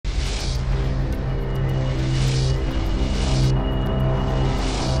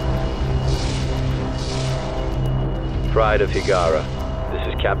Pride of Hiigara.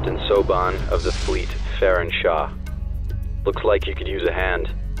 This is Captain Soban of the fleet, Farron Shah. Looks like you could use a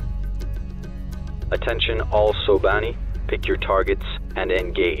hand. Attention all Sobani, pick your targets and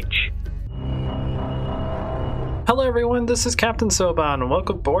engage. Hello everyone, this is Captain Soban.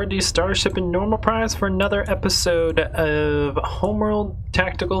 Welcome aboard the Starship in Normal Prize for another episode of Homeworld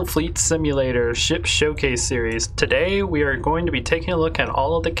Tactical Fleet Simulator Ship Showcase Series. Today we are going to be taking a look at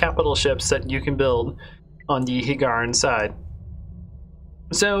all of the capital ships that you can build on the Hiigaran side.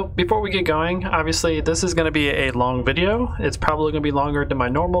 So before we get going, obviously this is going to be a long video. It's probably going to be longer than my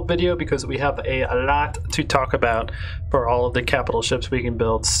normal video because we have a lot to talk about for all of the capital ships we can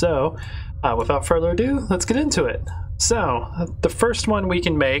build. So without further ado, let's get into it. So the first one we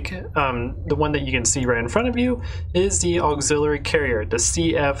can make, the one that you can see right in front of you, is the auxiliary carrier, the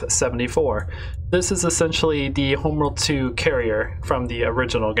CF-74. This is essentially the Homeworld 2 carrier from the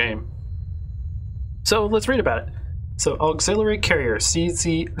original game. So let's read about it. So auxiliary carrier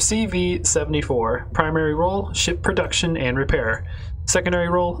CV-74, primary role, ship production and repair. Secondary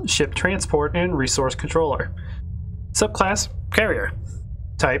role, ship transport and resource controller. Subclass, carrier.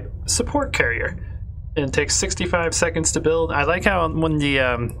 Type, support carrier. And it takes 65 seconds to build. I like how when you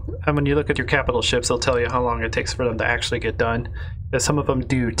look at your capital ships, they'll tell you how long it takes for them to actually get done, because some of them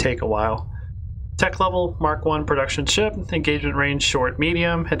do take a while. Tech level, Mark 1 production ship. Engagement range, short,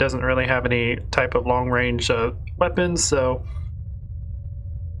 medium. It doesn't really have any type of long range weapons, so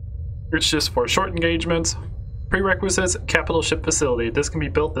it's just for short engagements. Prerequisites, capital ship facility. This can be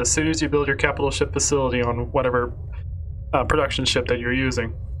built as soon as you build your capital ship facility on whatever production ship that you're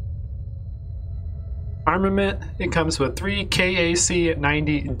using. Armament, it comes with 3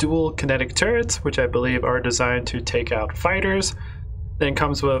 KAC-90 dual kinetic turrets, which I believe are designed to take out fighters. Then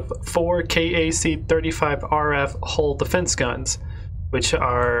comes with 4 KAC-35 RF hull defense guns, which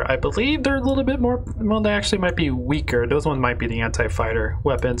are, I believe they're a little bit more, well, they actually might be weaker. Those ones might be the anti-fighter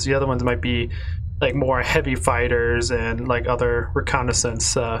weapons. The other ones might be like more heavy fighters and like other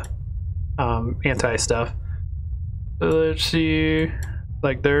reconnaissance anti-stuff. Let's see,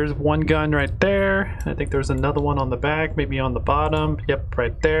 like there's one gun right there. I think there's another one on the back, maybe on the bottom. Yep,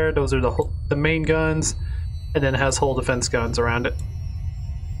 right there. Those are the main guns, and then it has hull defense guns around it.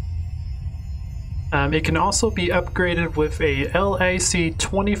 It can also be upgraded with a LAC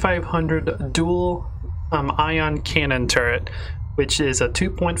 2500 dual ion cannon turret, which is a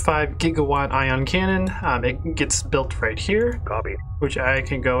 2.5 gigawatt ion cannon. It gets built right here. Copy. Which I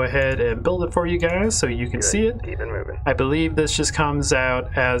can go ahead and build it for you guys so you can see it. Keep it moving. I believe this just comes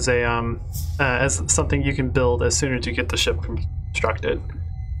out as a as something you can build as soon as you get the ship constructed.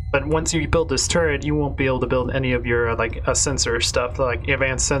 But once you build this turret, you won't be able to build any of your like sensor stuff, like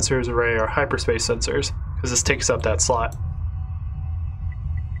advanced sensors array or hyperspace sensors, because this takes up that slot.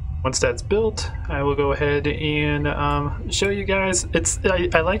 Once that's built, I will go ahead and show you guys.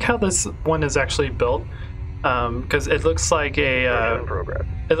 I like how this one is actually built, because it looks like a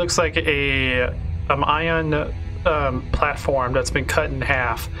ion platform that's been cut in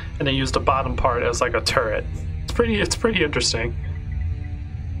half, and they used the bottom part as like a turret. It's pretty interesting.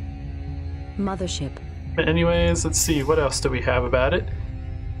 Mothership. But anyways, let's see, what else do we have about it?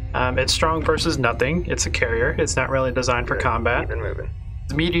 It's strong versus nothing. It's a carrier. It's not really designed for combat. Keep it moving.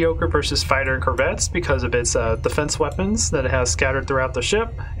 It's mediocre versus fighter and corvettes because of its defense weapons that it has scattered throughout the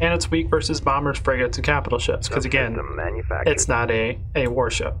ship, and it's weak versus bombers, frigates, and capital ships because again, it's not a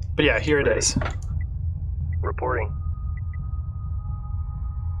warship. But yeah, here it is. Reporting.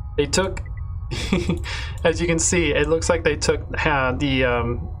 They took, as you can see, it looks like they took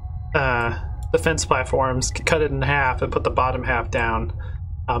the defense platforms, cut it in half, and put the bottom half down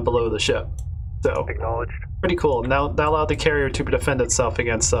below the ship. So Acknowledged. Pretty cool. Now that allowed the carrier to defend itself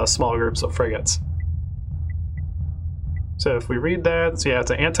against small groups of frigates. So if we read that, so yeah,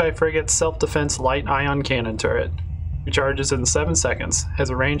 it's an anti-frigate self-defense light ion cannon turret. Recharges in 7 seconds. Has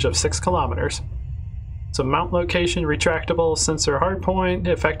a range of 6 kilometers. So mount location, retractable, sensor hardpoint,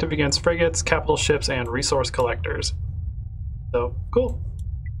 effective against frigates, capital ships, and resource collectors. So cool.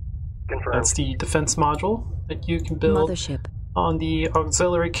 Confirmed. That's the defense module that you can build Mothership. On the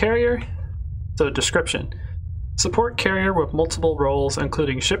auxiliary carrier. So description. Support carrier with multiple roles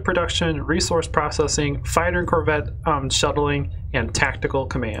including ship production, resource processing, fighter and corvette shuttling, and tactical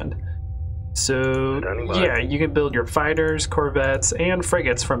command. So yeah, you can build your fighters, corvettes, and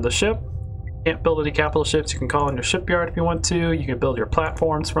frigates from the ship. Can't build any capital ships, you can call in your shipyard if you want to. You can build your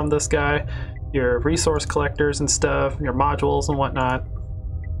platforms from this guy, your resource collectors and stuff, your modules and whatnot.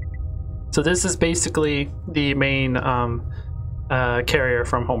 So this is basically the main carrier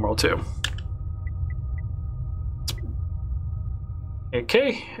from Homeworld 2.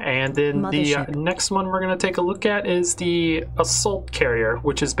 Okay, and then the next one we're going to take a look at is the assault carrier,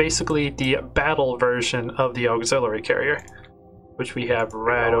 which is basically the battle version of the auxiliary carrier, which we have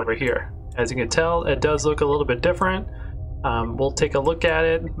right over here. As you can tell, it does look a little bit different. We'll take a look at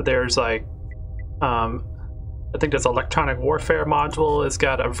it. There's like, I think this electronic warfare module. It's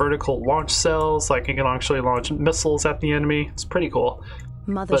got a vertical launch cells, like you can actually launch missiles at the enemy. It's pretty cool.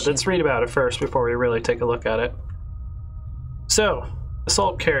 But let's read about it first before we really take a look at it. So,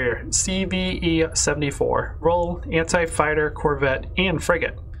 assault carrier, CVE-74, role, anti-fighter, corvette, and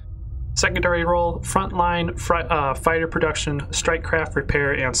frigate. Secondary role, frontline, fighter production, strike craft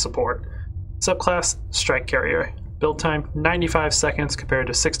repair, and support. Subclass, strike carrier. Build time, 95 seconds compared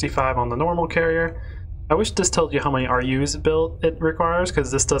to 65 on the normal carrier. I wish this told you how many RUs it requires, because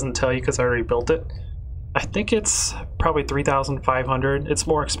this doesn't tell you because I already built it. I think it's probably 3,500. It's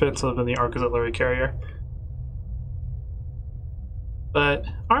more expensive than the auxiliary carrier. But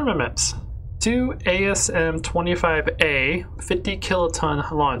armaments. 2 ASM-25A 50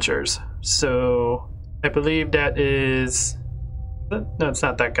 kiloton launchers. So I believe that is... No, it's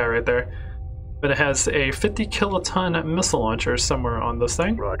not that guy right there. But it has a 50 kiloton missile launcher somewhere on this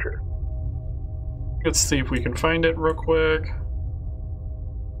thing. Roger. Let's see if we can find it real quick.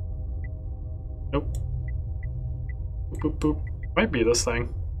 Nope. Boop, boop, boop. Might be this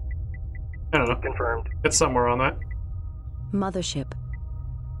thing. I don't know. Confirmed. It's somewhere on that. Mothership.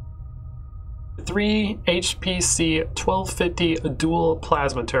 3 HPC 1250 dual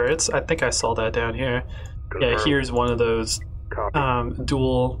plasma turrets. I think I saw that down here. Confirmed. Yeah, here's one of those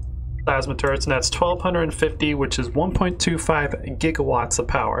dual plasma turrets, and that's 1250, which is 1.25 gigawatts of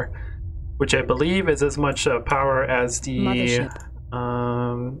power, which I believe is as much power as the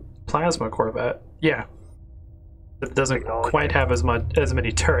plasma corvette. Yeah, it doesn't quite have as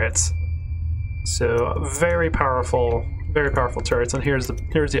many turrets. So very powerful turrets. And here's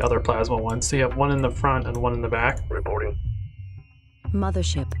the other plasma one. So you have one in the front and one in the back. Reporting.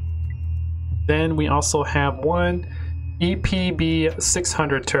 Mothership. Then we also have one EPB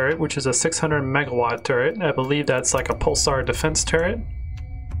 600 turret, which is a 600 megawatt turret. I believe that's like a pulsar defense turret,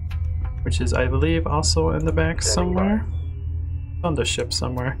 which is, I believe, also in the back somewhere. On the ship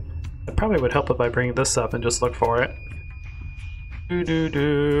somewhere. It probably would help if I bring this up and just look for it.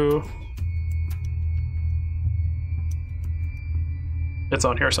 It's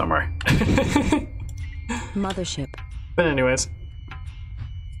on here somewhere. Mothership. But anyways,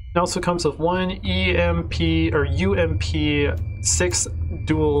 it also comes with one EMP or UMP-6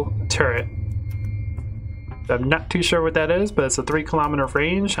 dual turret. I'm not too sure what that is, but it's a 3-kilometer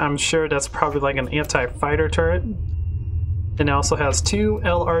range. I'm sure that's probably like an anti-fighter turret. And it also has 2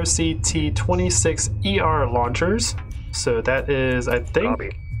 LRCT-26ER launchers. So that is, I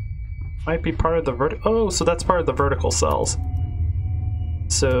think, might be part of the vertical. Oh, so that's part of the vertical cells.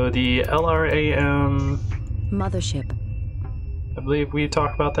 So the LRAM... Mothership. I believe we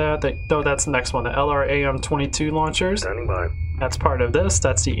talked about that. No, that's the next one. The LRAM-22 launchers. Standing by. That's part of this.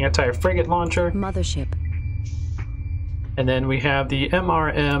 That's the anti-frigate launcher. Mothership. And then we have the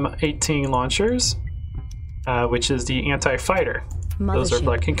MRM-18 launchers, which is the anti-fighter. Those are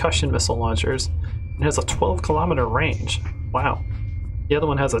like concussion missile launchers. It has a 12-kilometer range. Wow. The other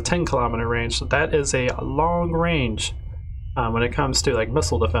one has a 10-kilometer range. So that is a long range when it comes to like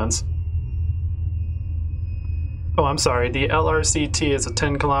missile defense. Oh, I'm sorry. The LRCT is a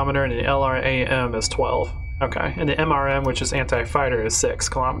 10-kilometer and the LRAM is 12. Okay. And the MRM, which is anti-fighter, is 6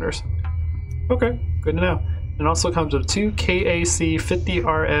 kilometers. Okay. Good to know. It also comes with 2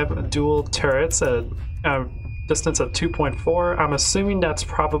 KAC-50RM dual turrets at a distance of 2.4. I'm assuming that's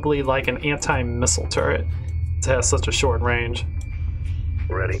probably like an anti-missile turret. It has such a short range.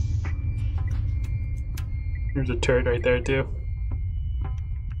 Ready. Here's a turret right there too.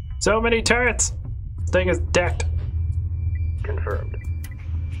 So many turrets! This thing is decked. Confirmed.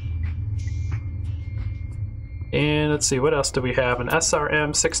 And let's see, what else do we have? An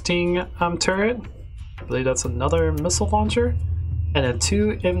SRM-16 turret. I believe that's another missile launcher. And then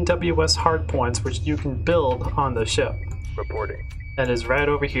 2 MWS hardpoints, which you can build on the ship. Reporting. That is right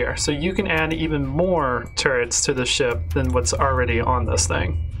over here. So you can add even more turrets to the ship than what's already on this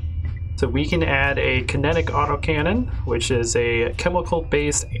thing. So we can add a kinetic autocannon, which is a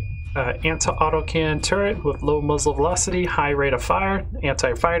chemical-based anti-autocannon turret with low muzzle velocity, high rate of fire,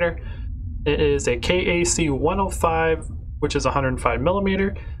 anti-fighter. It is a KAC-105, which is 105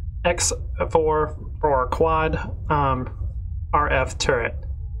 millimeter, X4 or quad RF turret.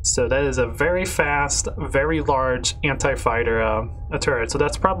 So that is a very fast, very large anti-fighter turret. So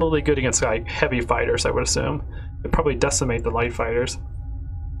that's probably good against like heavy fighters, I would assume. It'd probably decimate the light fighters.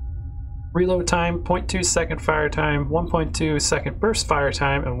 Reload time, 0.2 second fire time, 1.2 second burst fire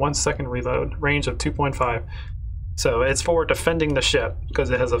time, and 1 second reload. Range of 2.5. So it's for defending the ship because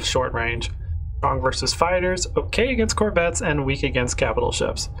it has a short range. Strong versus fighters, okay against corvettes, and weak against capital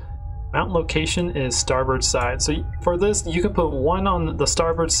ships. Mount location is starboard side. So for this, you can put one on the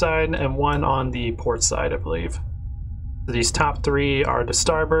starboard side and one on the port side, I believe. So these top three are the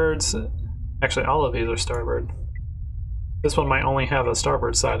starboards. Actually, all of these are starboard. This one might only have a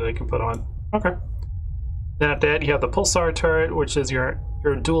starboard side that I can put on. Okay. Then after that, you have the pulsar turret, which is your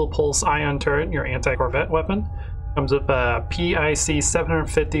dual pulse ion turret, your anti-corvette weapon. Comes with a PIC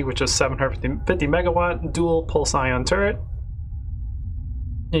 750, which is 750 megawatt dual pulse ion turret.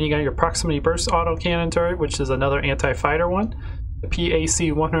 Then you got your proximity burst autocannon turret, which is another anti-fighter one. The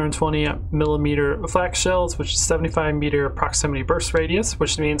PAC 120 millimeter flak shells, which is 75 meter proximity burst radius,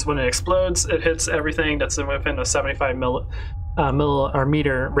 which means when it explodes, it hits everything that's within a 75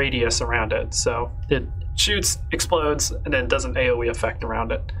 meter radius around it. So it shoots, explodes, and then does an AoE effect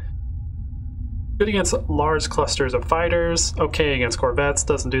around it. Good against large clusters of fighters, okay against corvettes,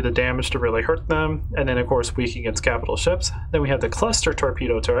 doesn't do the damage to really hurt them, and then of course weak against capital ships. Then we have the cluster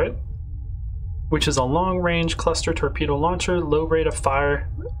torpedo turret, which is a long-range cluster torpedo launcher, low rate of fire.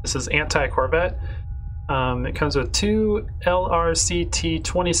 This is anti-corvette. It comes with 2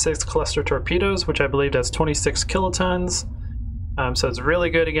 LRCT-26 cluster torpedoes, which I believe that's 26 kilotons. So it's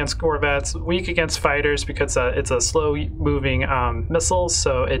really good against corvettes, weak against fighters because it's a slow-moving missile,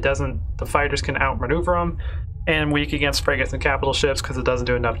 so the fighters can outmaneuver them, and weak against frigates and capital ships because it doesn't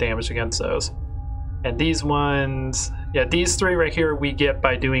do enough damage against those. And these ones, yeah, these three right here we get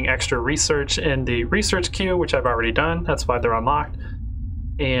by doing extra research in the research queue, which I've already done. That's why they're unlocked.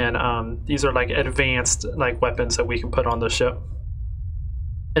 And these are like advanced weapons that we can put on the ship.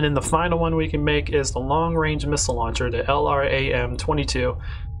 And then the final one we can make is the long-range missile launcher, the LRAM-22.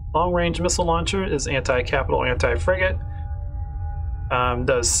 Long-range missile launcher is anti-capital, anti-frigate.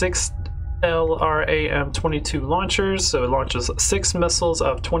 Does 6 LRAM-22 launchers, so it launches 6 missiles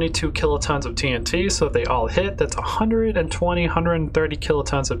of 22 kilotons of TNT. So if they all hit, that's 120, 130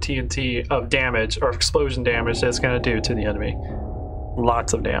 kilotons of TNT of damage, or explosion damage, that it's going to do to the enemy.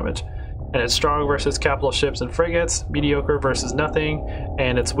 Lots of damage. And it's strong versus capital ships and frigates, mediocre versus nothing,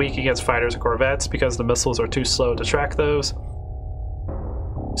 and it's weak against fighters and corvettes because the missiles are too slow to track those.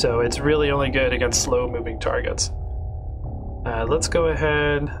 So it's really only good against slow-moving targets. Let's go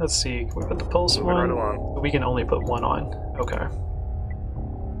ahead, let's see, can we put the pulse one? Right, we can only put one on, okay.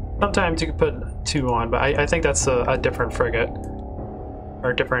 Sometimes you can put 2 on, but I think that's a different frigate, or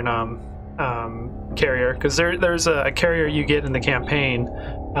a different carrier, because there's a carrier you get in the campaign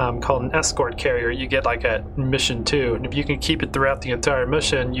called an escort carrier. You get like at mission 2, and if you can keep it throughout the entire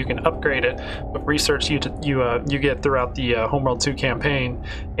mission, you can upgrade it with research you get throughout the Homeworld 2 campaign,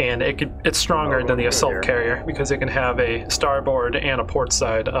 and it's stronger than the assault carrier because it can have a starboard and a port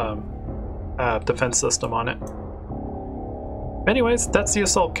side defense system on it. Anyways, that's the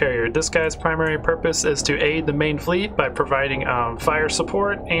assault carrier. This guy's primary purpose is to aid the main fleet by providing fire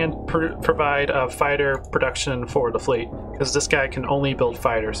support and provide fighter production for the fleet, because this guy can only build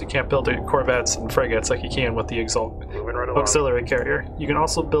fighters. He can't build corvettes and frigates like he can with the auxiliary carrier. You can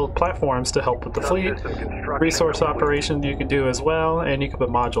also build platforms to help with the fleet, resource operations you can do as well, and you can put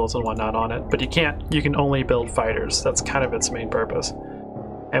modules and whatnot on it, but you can only build fighters. That's kind of its main purpose.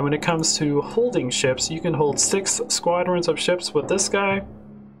 And when it comes to holding ships, you can hold 6 squadrons of ships with this guy,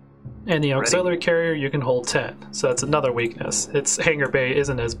 and the auxiliary carrier you can hold 10. So that's another weakness. Its hangar bay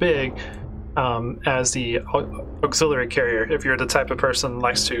isn't as big as the auxiliary carrier. If you're the type of person that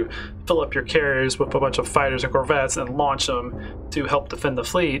likes to fill up your carriers with a bunch of fighters and corvettes and launch them to help defend the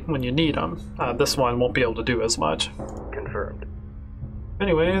fleet when you need them, this one won't be able to do as much. Confirmed.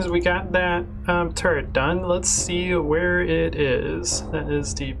 Anyways, we got that turret done. Let's see where it is. That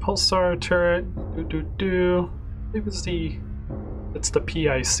is the pulsar turret. I believe it's the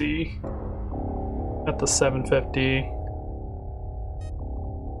PIC at the 750.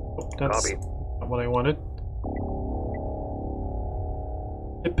 Oh, that's not what I wanted.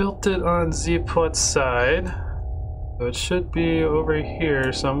 I built it on Z-Put side, so it should be over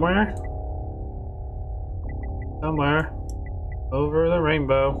here somewhere. Over the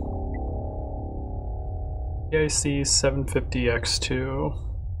rainbow. PIC 750X2.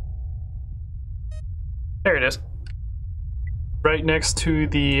 There it is. Right next to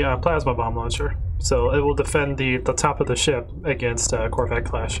the plasma bomb launcher. So it will defend the top of the ship against Corvette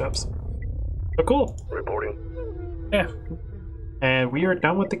class ships. So cool. Reporting. Yeah. And we are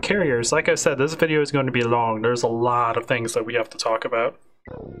done with the carriers. Like I said, this video is going to be long. There's a lot of things that we have to talk about.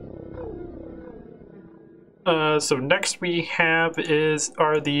 So next we have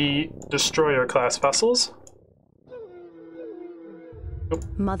are the destroyer class vessels.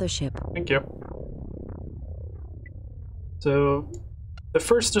 Mothership. Thank you. So the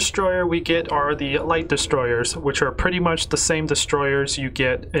first destroyer we get are the light destroyers, which are pretty much the same destroyers you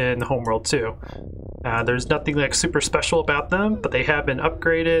get in Homeworld 2. There's nothing like super special about them, but they have been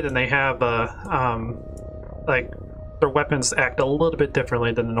upgraded and they have like their weapons act a little bit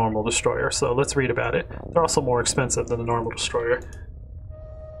differently than the normal destroyer. So let's read about it. They're also more expensive than the normal destroyer.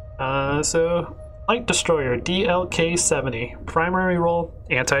 So light destroyer DLK-70, primary role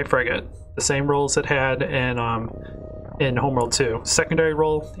anti-frigate, the same roles it had in Homeworld 2. Secondary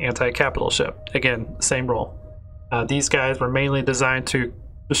role anti-capital ship, again same role. These guys were mainly designed to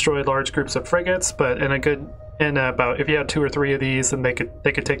destroy large groups of frigates, but if you had 2 or 3 of these, then they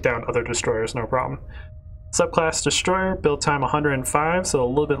could take down other destroyers, no problem. Subclass destroyer, build time 105, so a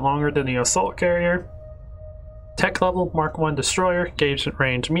little bit longer than the assault carrier. Tech level Mark 1 destroyer, engagement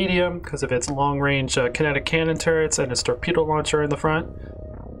range medium because of its long range kinetic cannon turrets and its torpedo launcher in the front.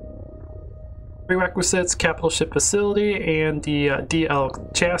 Prerequisites, capital ship facility and the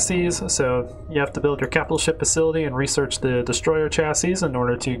DL chassis. So you have to build your capital ship facility and research the destroyer chassis in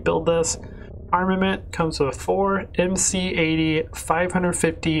order to build this. Armament comes with 4 MC-80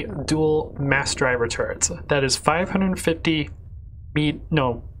 550 dual mass driver turrets. That is 550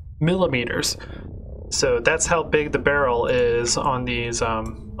 millimeters. So that's how big the barrel is on these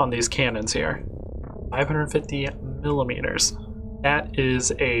cannons here. 550 millimeters. That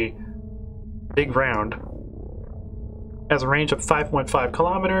is a big round. Has a range of 5.5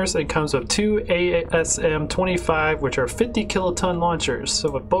 kilometers and comes with 2 ASM-25, which are 50 kiloton launchers.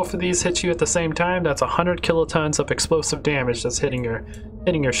 So if both of these hit you at the same time, that's 100 kilotons of explosive damage that's hitting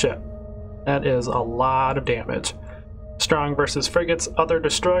your ship. That is a lot of damage. Strong versus frigates, other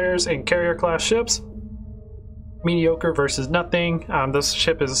destroyers, and carrier class ships. Mediocre versus nothing. This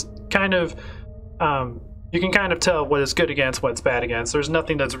ship is kind of you can kind of tell what it's good against, what it's bad against. There's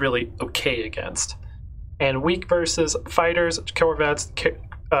nothing that's really okay against. And weak versus fighters, corvettes,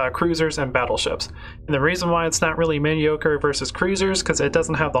 cruisers, and battleships. And the reason why it's not really mediocre versus cruisers, because it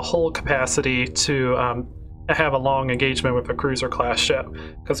doesn't have the hull capacity to have a long engagement with a cruiser class ship,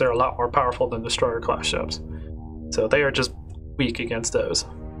 because they're a lot more powerful than destroyer class ships. So they are just weak against those.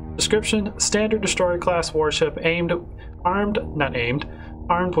 Description: standard destroyer class warship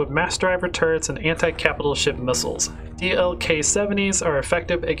armed with mass driver turrets and anti-capital ship missiles. DLK-70s are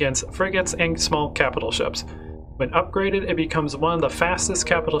effective against frigates and small capital ships. When upgraded, it becomes one of the fastest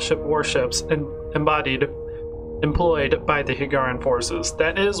capital ship warships employed by the Hiigaran forces.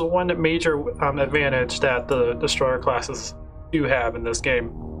 That is one major advantage that the destroyer classes do have in this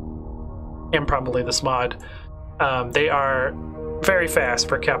game, and probably this mod. They are very fast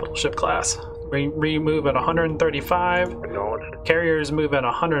for capital ship class. We move at 135. Carriers move at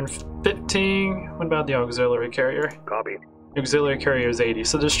 115. What about the auxiliary carrier? Copy. Auxiliary carrier is 80.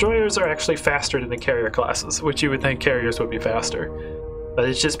 So destroyers are actually faster than the carrier classes, which you would think carriers would be faster. But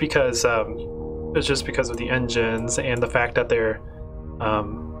it's just because of the engines and the fact that they're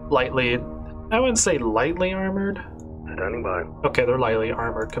lightly, I wouldn't say lightly armored. Standing by. Okay, they're lightly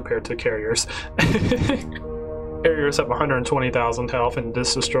armored compared to carriers. Carriers have 120,000 health, and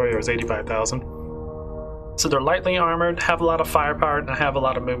this destroyer is 85,000. So they're lightly armored, have a lot of firepower, and have a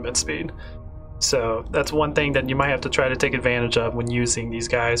lot of movement speed. So that's one thing that you might have to try to take advantage of when using these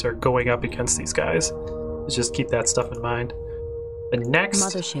guys or going up against these guys. Just keep that stuff in mind. The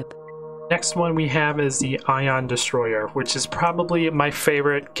next one we have is the Ion Destroyer, which is probably my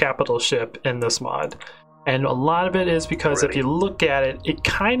favorite capital ship in this mod. And a lot of it is because if you look at it, it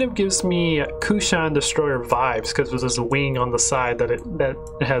kind of gives me Kushan Destroyer vibes because there's a wing on the side that it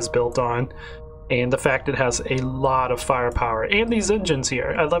has built on, and the fact it has a lot of firepower and these engines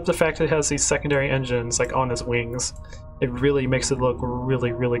here. I love the fact it has these secondary engines like on its wings. It really makes it look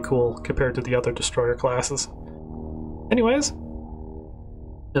really, really cool compared to the other destroyer classes. Anyways,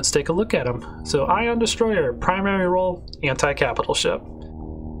 let's take a look at them. So Ion Destroyer, primary role, anti-capital ship.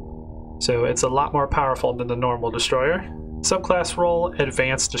 So it's a lot more powerful than the normal destroyer. Subclass role,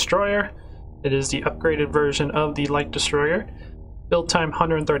 Advanced Destroyer. It is the upgraded version of the Light Destroyer. Build time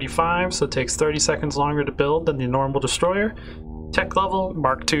 135, so it takes 30 seconds longer to build than the normal destroyer. Tech level,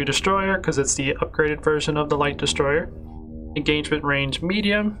 Mark 2 Destroyer, because it's the upgraded version of the Light Destroyer. Engagement range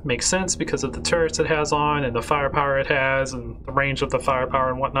medium, makes sense because of the turrets it has on and the firepower it has and the range of the firepower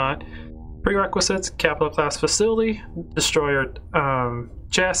and whatnot. Prerequisites, capital class facility, destroyer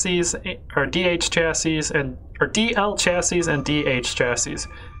chassis, or DH chassis, or DL chassis and DH chassis.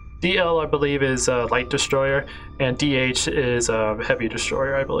 DL, I believe, is light destroyer, and DH is heavy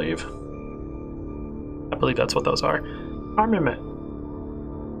destroyer, I believe. believe that's what those are. Armament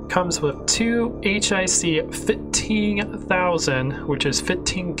comes with two HIC 15,000, which is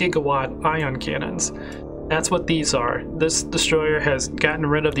 15 gigawatt ion cannons. That's what these are. This destroyer has gotten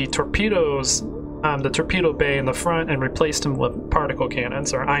rid of the torpedoes, the torpedo bay in the front, and replaced them with particle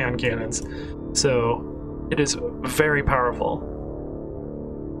cannons or ion cannons. So it is very powerful.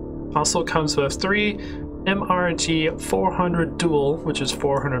 Also comes with three MRG 400 dual, which is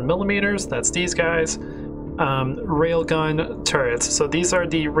 400 millimeters. That's these guys. Railgun turrets. So these are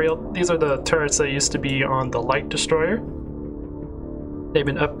the turrets that used to be on the light destroyer. They've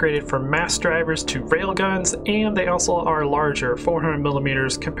been upgraded from mass drivers to railguns, and they also are larger, 400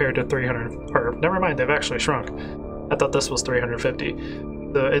 millimeters compared to 300. Or never mind, they've actually shrunk. I thought this was 350.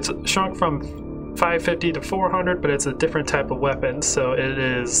 So it's shrunk from 550 to 400, but it's a different type of weapon. So it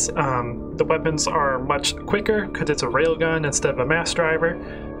is the weapons are much quicker because it's a railgun instead of a mass driver.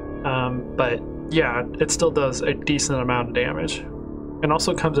 But yeah, it still does a decent amount of damage. And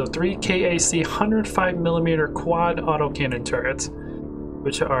also comes with three KAC 105mm quad autocannon turrets,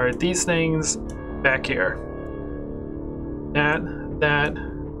 which are these things back here. That,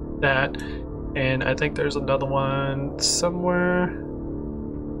 and I think there's another one somewhere.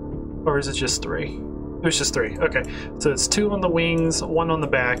 Or is it just three? It was just three. Okay, so it's two on the wings, one on the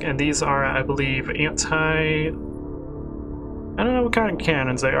back, and these are, I believe, I don't know what kind of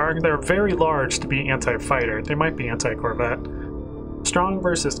cannons they are. They're very large to be anti-fighter. They might be anti-corvette. Strong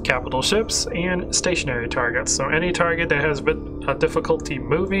versus capital ships and stationary targets. So any target that has a difficulty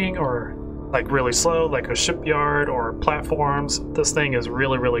moving or like really slow, like a shipyard or platforms, this thing is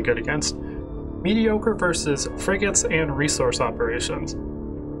really, really good against. Mediocre versus frigates and resource operations.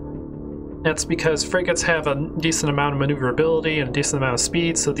 That's because frigates have a decent amount of maneuverability and a decent amount of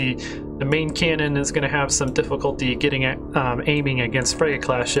speed, so the main cannon is going to have some difficulty getting at aiming against frigate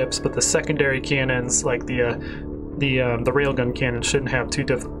class ships, but the secondary cannons, like the railgun cannon, shouldn't have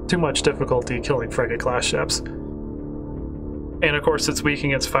too much difficulty killing frigate class ships. And of course, it's weak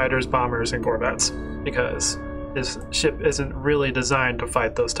against fighters, bombers, and corvettes because this ship isn't really designed to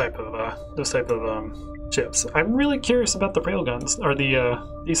fight those type of ships. I'm really curious about the railguns or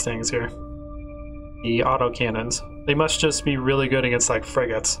these things here. The autocannons. They must just be really good against like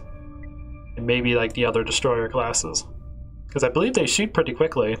frigates and maybe like the other destroyer classes, because I believe they shoot pretty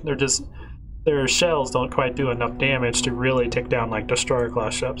quickly. Their shells don't quite do enough damage to really take down like destroyer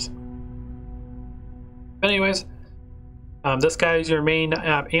class ships. Anyways, this guy is your main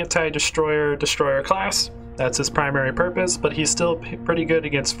anti-destroyer class. That's his primary purpose, but he's still pretty good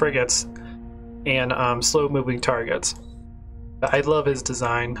against frigates and slow-moving targets. I love his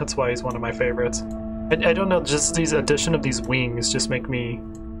design. That's why he's one of my favorites. I don't know, just these addition of these wings just make me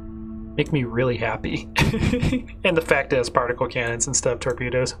really happy. And the fact that it's particle cannons instead of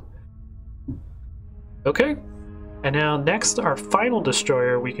torpedoes. Okay, and now next, our final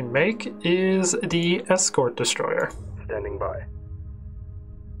destroyer we can make is the escort destroyer. Standing by.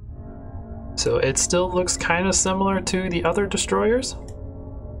 So it still looks kind of similar to the other destroyers,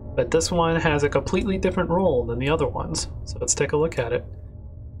 but this one has a completely different role than the other ones. So let's take a look at it.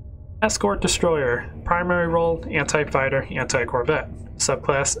 Escort destroyer. Primary role, anti-fighter, anti-corvette.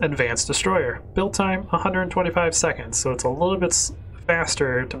 Subclass, advanced destroyer. Build time, 125 seconds, so it's a little bit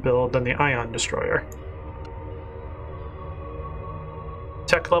faster to build than the ion destroyer.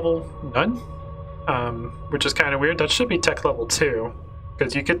 Tech level, none. Which is kind of weird. That should be tech level 2,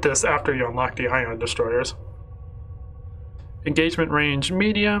 because you get this after you unlock the ion destroyers. Engagement range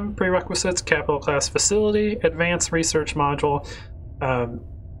medium, prerequisites, capital class facility, advanced research module,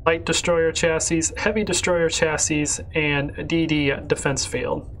 light destroyer chassis, heavy destroyer chassis, and DD defense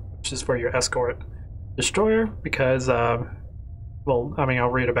field, which is for your escort destroyer, because, well, I mean, I'll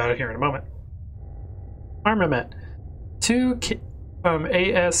read about it here in a moment. Armament. 2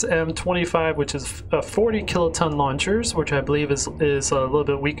 ASM-25, which is 40 kiloton launchers, which I believe is a little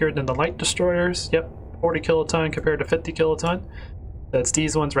bit weaker than the light destroyers. Yep, 40 kiloton compared to 50 kiloton. That's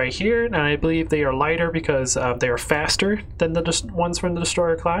these ones right here, and I believe they are lighter because they are faster than the ones from the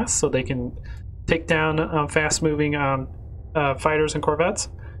destroyer class, so they can take down fast-moving fighters and corvettes.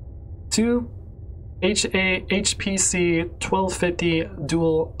 2 HPC 1250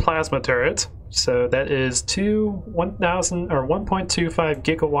 dual plasma turrets. So that is 1,000 or 1.25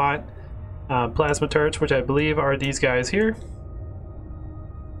 gigawatt plasma turrets, which I believe are these guys here.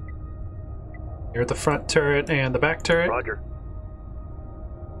 Here, the front turret and the back turret. Roger.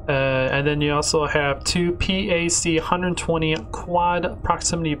 And then you also have 2 PAC 120 quad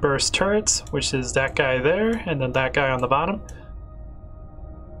proximity burst turrets, which is that guy there, and then that guy on the bottom.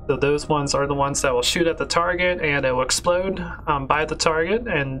 So those ones are the ones that will shoot at the target and it will explode by the target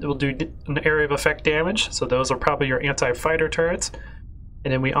and it will do an area of effect damage. So those are probably your anti-fighter turrets.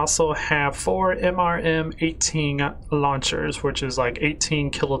 And then we also have 4 MRM-18 launchers, which is like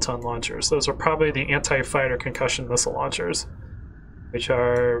 18 kiloton launchers. Those are probably the anti-fighter concussion missile launchers, which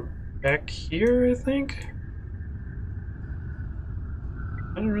are back here, I think?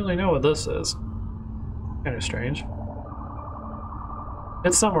 I don't really know what this is. Kind of strange.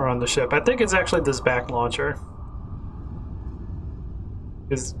 It's somewhere on the ship. I think it's actually this back launcher.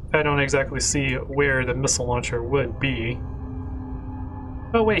 Because I don't exactly see where the missile launcher would be.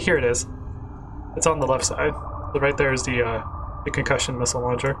 Oh wait, here it is. It's on the left side. So right there is the concussion missile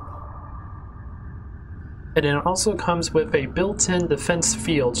launcher. And it also comes with a built-in defense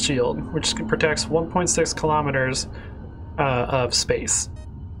field shield, which protects 1.6 kilometers of space.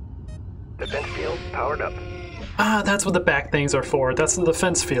 Defense field powered up. Ah, that's what the back things are for. That's the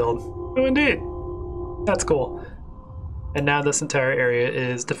defense field. Oh, indeed. That's cool. And now this entire area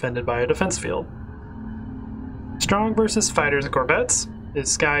is defended by a defense field. Strong versus fighters and corvettes.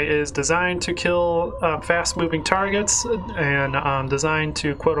 This guy is designed to kill fast-moving targets and designed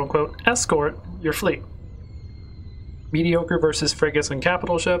to quote-unquote escort your fleet. Mediocre versus frigates and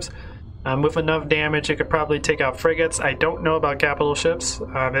capital ships. With enough damage, it could probably take out frigates. I don't know about capital ships.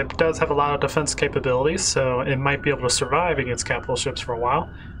 It does have a lot of defense capabilities, so it might be able to survive against capital ships for a while.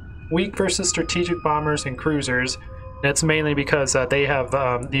 Weak versus strategic bombers and cruisers. That's mainly because they have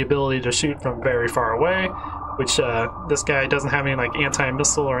the ability to shoot from very far away, which this guy doesn't have any like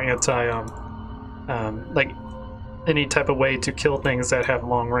anti-missile or like any type of way to kill things that have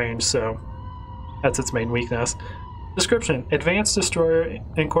long range, so that's its main weakness. Description: Advanced destroyer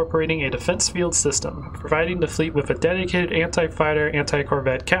incorporating a defense field system, providing the fleet with a dedicated anti-fighter,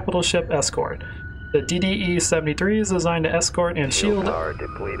 anti-corvette capital ship escort. The DDE-73 is designed to escort and shield. Power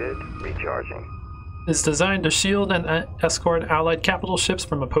depleted. Recharging. Is designed to shield and escort allied capital ships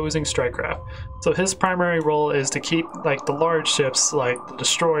from opposing strike craft. So his primary role is to keep like the large ships, like the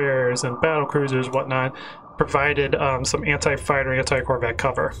destroyers and battle cruisers, whatnot, provided some anti-fighter, anti-corvette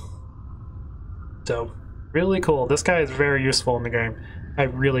cover. So really cool. This guy is very useful in the game. I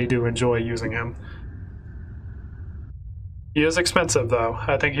really do enjoy using him. He is expensive though.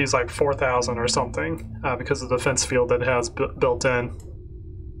 I think he's like 4,000 or something because of the defense field that it has built in.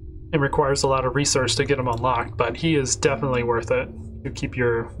 It requires a lot of research to get him unlocked, but he is definitely worth it to keep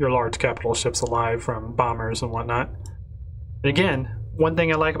your large capital ships alive from bombers and whatnot. And again, one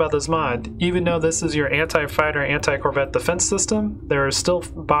thing I like about this mod, even though this is your anti-fighter, anti-corvette defense system, there are still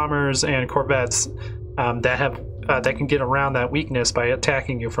bombers and corvettes that can get around that weakness by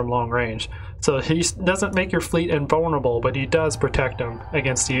attacking you from long range. So he doesn't make your fleet invulnerable, but he does protect them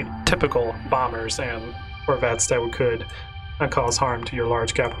against the typical bombers and corvettes that could cause harm to your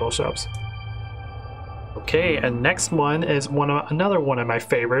large capital ships. Okay, and next one is another one of my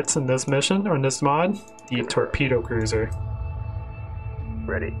favorites in this mission, or in this mod, the torpedo cruiser.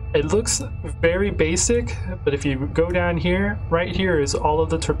 Ready. It looks very basic, but if you go down here, right here is all of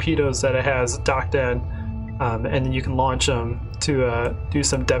the torpedoes that it has docked in, and then you can launch them to do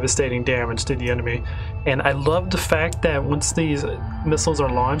some devastating damage to the enemy. And I love the fact that once these missiles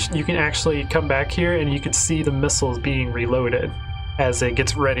are launched, you can actually come back here and you can see the missiles being reloaded as it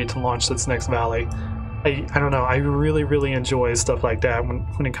gets ready to launch its next volley. I don't know, I really enjoy stuff like that when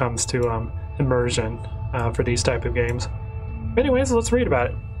it comes to immersion for these type of games. Anyways, let's read about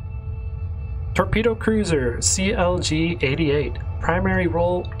it. Torpedo Cruiser CLG-88. Primary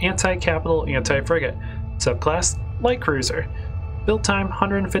role, anti-capital, anti-frigate. Subclass, light cruiser. Build time,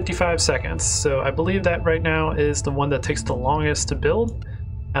 155 seconds. So I believe that right now is the one that takes the longest to build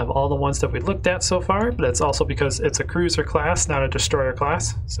of all the ones that we looked at so far. But that's also because it's a cruiser class, not a destroyer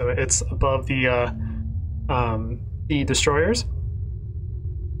class. So it's above the destroyers.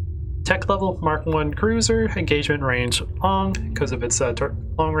 Tech level, Mark 1 cruiser, engagement range long because of its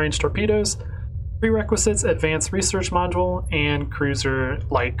long-range torpedoes. Prerequisites, advanced research module, and cruiser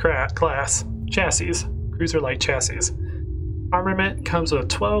light class chassis. Cruiser light chassis. Armament comes with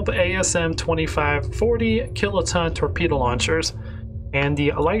 12 ASM 25 40 kiloton torpedo launchers, and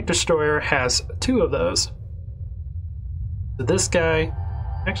the light destroyer has 2 of those. So this guy,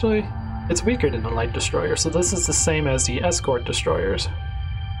 actually, it's weaker than the light destroyer, so this is the same as the escort destroyers.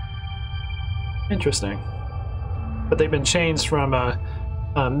 Interesting. But they've been changed from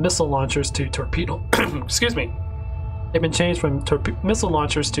missile launchers to torpedo. Excuse me. They've been changed from missile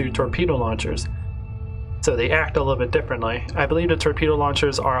launchers to torpedo launchers. So they act a little bit differently. I believe the torpedo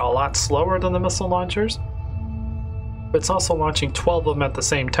launchers are a lot slower than the missile launchers. But it's also launching 12 of them at the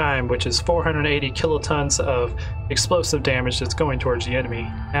same time, which is 480 kilotons of explosive damage that's going towards the enemy.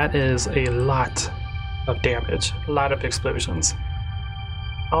 That is a lot of damage, a lot of explosions.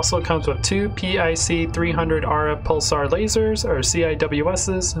 Also comes with 2 PIC 300 RF pulsar lasers, or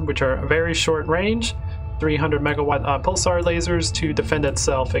CIWSs, which are very short range, 300 megawatt pulsar lasers to defend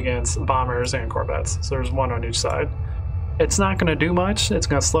itself against bombers and corvettes. So there's one on each side. It's not going to do much, it's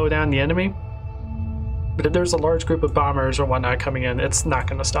going to slow down the enemy. But if there's a large group of bombers or whatnot coming in, it's not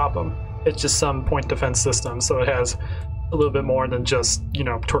going to stop them. It's just some point defense system, so it has a little bit more than just, you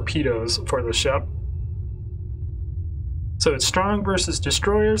know, torpedoes for the ship. So it's strong versus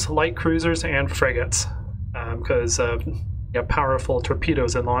destroyers, light cruisers, and frigates, because of powerful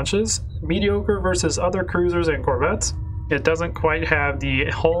torpedoes it launches. Mediocre versus other cruisers and corvettes. It doesn't quite have the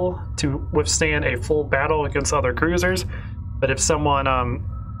hull to withstand a full battle against other cruisers, but if someone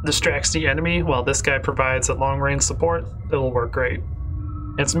distracts the enemy while this guy provides a long-range support, it'll work great.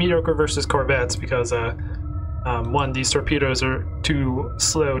 It's mediocre versus corvettes because one, these torpedoes are too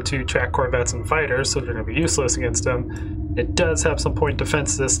slow to track corvettes and fighters, so they're going to be useless against them. It does have some point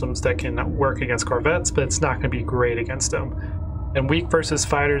defense systems that can work against corvettes, but it's not going to be great against them. And weak versus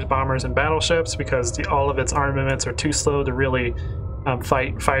fighters, bombers, and battleships because all of its armaments are too slow to really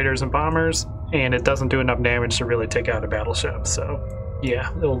fight fighters and bombers, and it doesn't do enough damage to really take out a battleship. So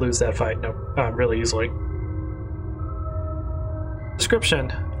yeah, it'll lose that fight really easily.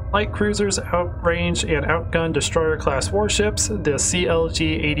 Description. Light cruisers outrange and outgun destroyer-class warships. The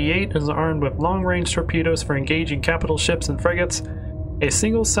CLG-88 is armed with long-range torpedoes for engaging capital ships and frigates. A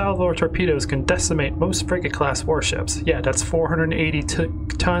single salvo of torpedoes can decimate most frigate-class warships. Yeah, that's 480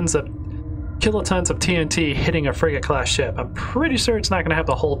 kilotons of TNT hitting a frigate-class ship. I'm pretty sure it's not going to have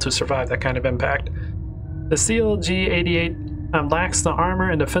the hull to survive that kind of impact. The CLG-88 lacks the armor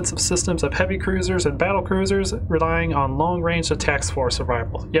and defensive systems of heavy cruisers and battle cruisers, relying on long-range attacks for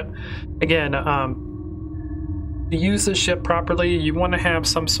survival. Yep. Again, to use this ship properly, you want to have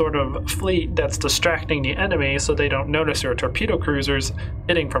some sort of fleet that's distracting the enemy so they don't notice your torpedo cruisers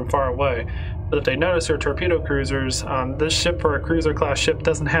hitting from far away. But if they notice your torpedo cruisers, this ship, for a cruiser-class ship,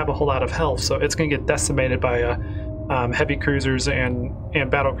 doesn't have a whole lot of health, so it's going to get decimated by heavy cruisers and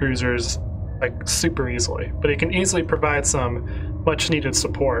battle cruisers like super easily, but it can easily provide some much needed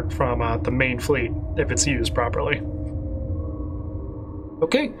support from the main fleet if it's used properly.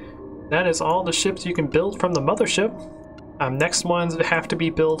 Okay, that is all the ships you can build from the mothership. Next ones have to be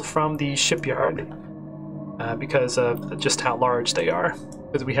built from the shipyard because of just how large they are.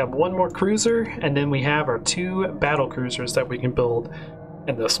 Because we have one more cruiser, and then we have our 2 battle cruisers that we can build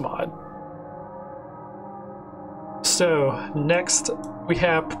in this mod. So next we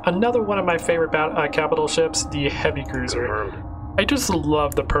have another one of my favorite capital ships, the heavy cruiser. Confirmed. I just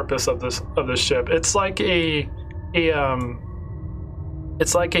love the purpose of this ship. It's like a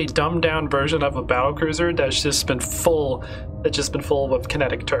dumbed down version of a battle cruiser that's just been full with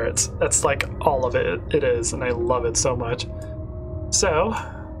kinetic turrets. That's like all of it is, and I love it so much. So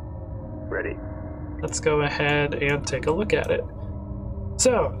Ready. let's go ahead and take a look at it.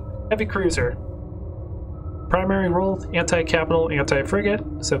 So heavy cruiser. Primary role, anti-capital, anti-frigate,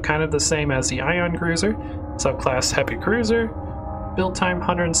 so kind of the same as the Ion Cruiser. Subclass Heavy Cruiser. Build time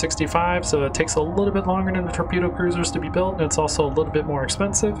 165, so it takes a little bit longer than the torpedo cruisers to be built, and it's also a little bit more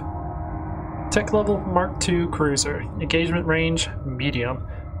expensive. Tech level Mark II Cruiser. Engagement range, medium.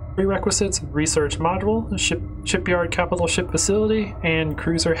 Prerequisites, research module, shipyard capital ship facility, and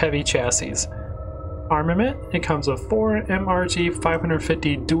cruiser heavy chassis. Armament, it comes with 4 MRG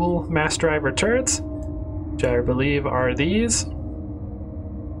 550 dual mass driver turrets, which I believe are these.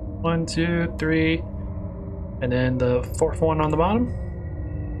 1, 2, 3, and then the 4th one on the bottom.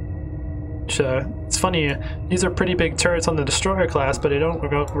 Which, it's funny, these are pretty big turrets on the destroyer class, but they don't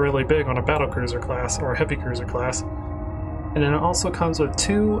look really big on a battle cruiser class or a heavy cruiser class. And then it also comes with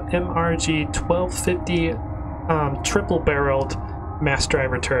 2 MRG 1250 triple barreled mass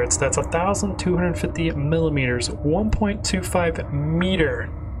driver turrets. That's 1,250 millimeters, 1.25 meter.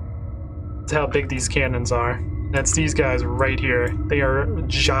 That's how big these cannons are. That's these guys right here. They are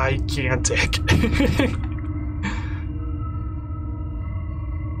gigantic.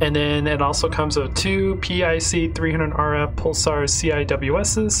 And then it also comes with 2 PIC 300 RF pulsar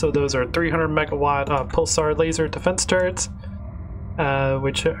CIWSs. So those are 300 megawatt pulsar laser defense turrets,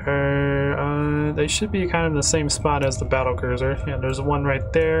 which are they should be kind of in the same spot as the battle cruiser. Yeah, there's one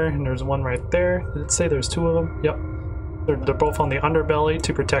right there, and there's one right there. Let's say there's 2 of them. Yep. They're both on the underbelly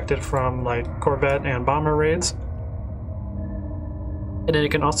to protect it from like corvette and bomber raids. And then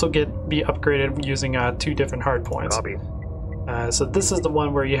it can also be upgraded using 2 different hard points. Copy. So this is the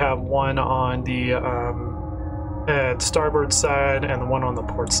one where you have one on the at starboard side and the one on the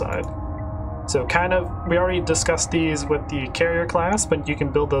port side. So kind of, we already discussed these with the carrier class, but you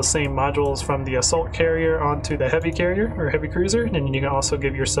can build those same modules from the assault carrier onto the heavy carrier or heavy cruiser, and you can also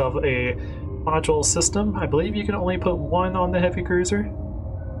give yourself a module system. I believe you can only put one on the heavy cruiser,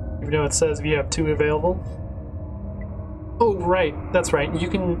 even though it says you have 2 available. Oh right, that's right. You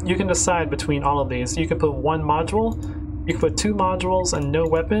can decide between all of these. You can put 1 module, you can put 2 modules and no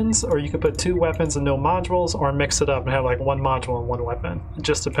weapons, or you can put 2 weapons and no modules, or mix it up and have like 1 module and 1 weapon. It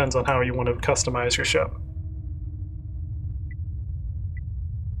just depends on how you want to customize your ship.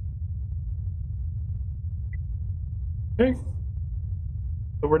 Okay.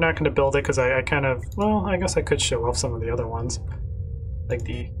 But we're not going to build it because I kind of, well, I guess I could show off some of the other ones. Like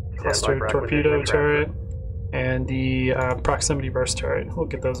the cluster torpedo turret and the proximity burst turret. We'll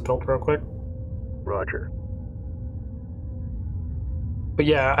get those built real quick. Roger. But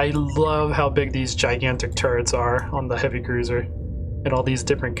yeah, I love how big these gigantic turrets are on the heavy cruiser and all these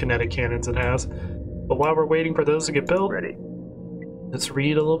different kinetic cannons it has. But while we're waiting for those to get built, Ready. let's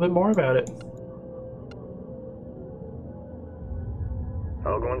read a little bit more about it.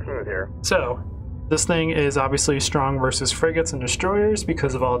 All going smooth here. So, this thing is obviously strong versus frigates and destroyers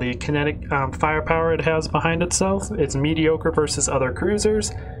because of all the kinetic firepower it has behind itself. It's mediocre versus other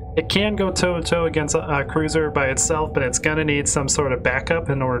cruisers. It can go toe-to-toe against a cruiser by itself, but it's gonna need some sort of backup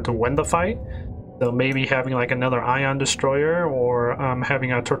in order to win the fight. So maybe having like another ion destroyer or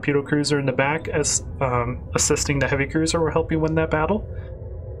having a torpedo cruiser in the back as assisting the heavy cruiser will help you win that battle.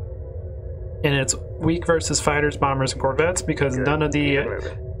 And it's weak versus fighters, bombers, and corvettes because none of these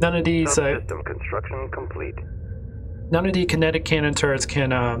System construction complete. none of the kinetic cannon turrets can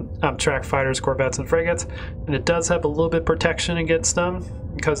track fighters, corvettes, and frigates, and it does have a little bit of protection against them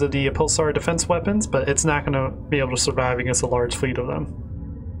because of the pulsar defense weapons, but it's not going to be able to survive against a large fleet of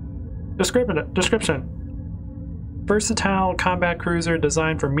them. Description. Versatile combat cruiser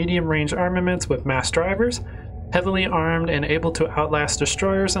designed for medium-range armaments with mass drivers, heavily armed and able to outlast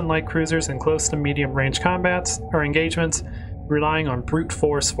destroyers and light cruisers in close to medium-range combats or engagements, relying on brute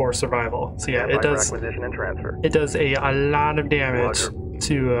force for survival. So yeah, it does. Acquisition and transfer. It does a lot of damage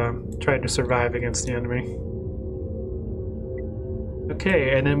to try to survive against the enemy.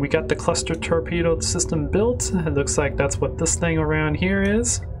 Okay, and then we got the cluster torpedo system built. It looks like that's what this thing around here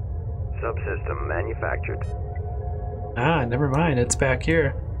is. Subsystem manufactured. Ah, never mind, it's back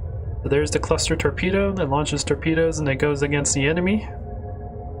here. So there's the cluster torpedo that launches torpedoes and it goes against the enemy.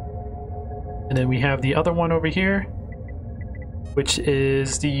 And then we have the other one over here, which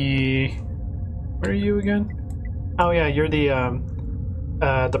is the... Where are you again? Oh yeah, you're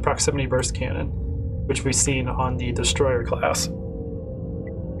the proximity burst cannon, which we've seen on the destroyer class.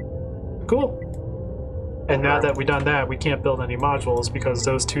 Cool. And now that we've done that, we can't build any modules because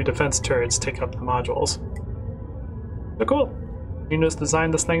those 2 defense turrets take up the modules. So cool. You can just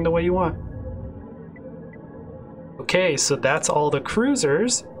design this thing the way you want. Okay, so that's all the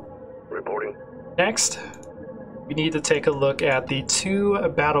cruisers. Reporting. Next, we need to take a look at the 2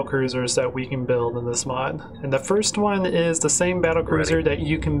 battle cruisers that we can build in this mod. And the first one is the same battle cruiser that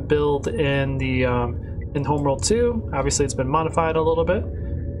you can build in the in Homeworld 2. Obviously, it's been modified a little bit,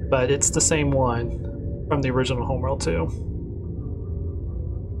 but it's the same one from the original Homeworld 2.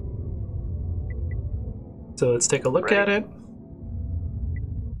 So let's take a look at it.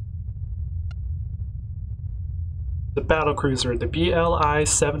 The battle cruiser, the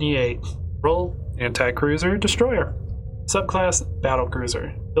BLI-78. Role, anti-cruiser destroyer. Subclass, battle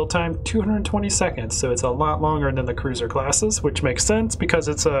cruiser. Build time 220 seconds, so it's a lot longer than the cruiser classes, which makes sense because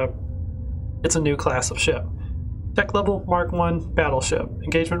it's a new class of ship. Tech level, Mark 1, battleship.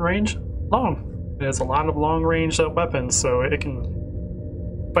 Engagement range, long. It has a lot of long-range weapons, so it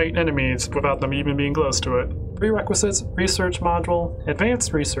can fight enemies without them even being close to it. Prerequisites, research module,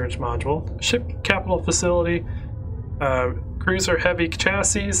 advanced research module, ship capital facility, cruiser heavy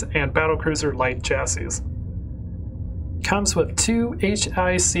chassis, and battle cruiser light chassis. Comes with 2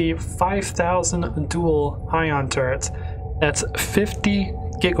 HIC 5000 dual ion turrets. That's 50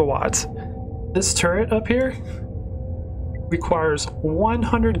 gigawatts. This turret up here requires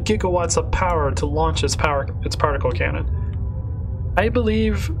 100 gigawatts of power to launch its particle cannon. I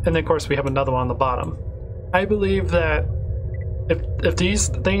believe, and of course we have another one on the bottom. I believe that if these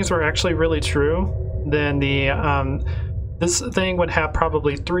things were actually really true, then this thing would have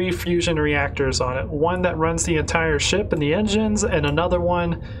probably 3 fusion reactors on it. One that runs the entire ship and the engines, and another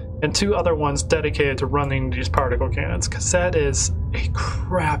one, and 2 other ones dedicated to running these particle cannons, because that is a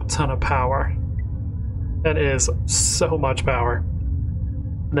crap ton of power. That is so much power.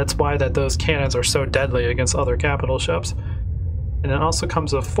 And that's why those cannons are so deadly against other capital ships. And it also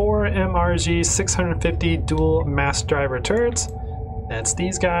comes with 4 MRG 650 dual mass driver turrets. That's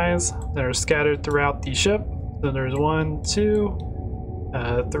these guys that are scattered throughout the ship. So there's 1,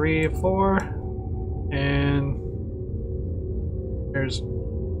 2, 3, 4, and there's 2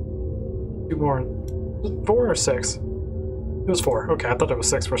 more. 4 or 6? It was 4. Okay, I thought it was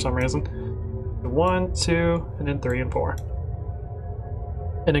 6 for some reason. 1, 2, and then 3 and 4.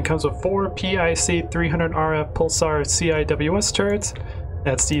 And it comes with 4 PIC 300 RF Pulsar CIWS turrets.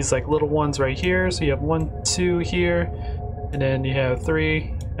 That's these like little ones right here. So you have 1, 2 here, and then you have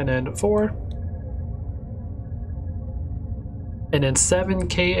 3, and then 4. And then 7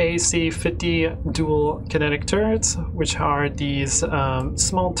 KAC 50 dual kinetic turrets, which are these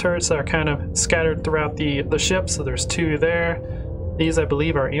small turrets that are kind of scattered throughout the ship. So there's 2 there. These, I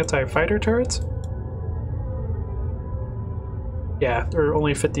believe, are anti-fighter turrets. Yeah, they're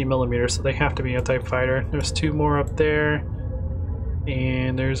only 50 millimeters, so they have to be anti-fighter. There's 2 more up there,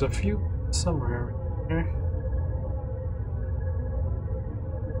 and there's a few somewhere right here.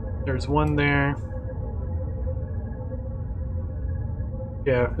 There's 1 there.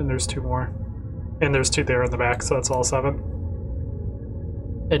 Yeah, and there's 2 more. And there's 2 there in the back, so that's all 7.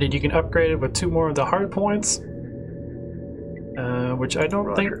 And then you can upgrade it with 2 more of the hard points. Which I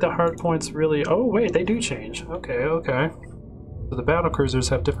don't think the hard points really... Oh, wait, they do change. Okay, okay. So the battle cruisers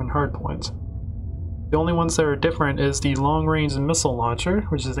have different hard points. The only ones that are different is the long-range missile launcher,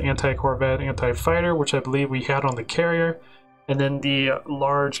 which is anti-corvette, anti-fighter, which I believe we had on the carrier, and then the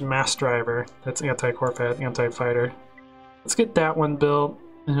large mass driver, that's anti-corvette, anti-fighter. Let's get that one built,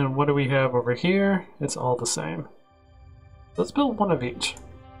 and then what do we have over here? It's all the same. Let's build 1 of each.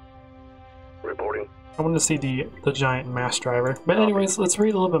 Reporting. I want to see the giant mass driver. But anyways, let's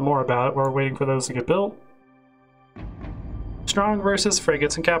read a little bit more about it while we're waiting for those to get built. Strong versus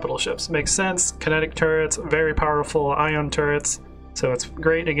frigates and capital ships. Makes sense. Kinetic turrets, very powerful ion turrets. So it's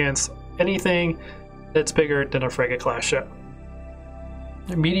great against anything that's bigger than a frigate class ship.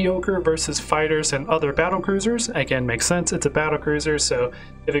 Mediocre versus fighters and other battle cruisers. Again, makes sense. It's a battle cruiser, so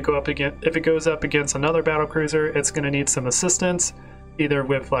if it goes up against another battle cruiser, it's going to need some assistance, either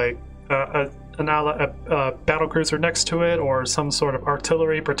with like a battle cruiser next to it or some sort of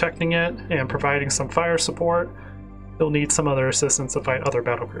artillery protecting it and providing some fire support. They'll need some other assistance to fight other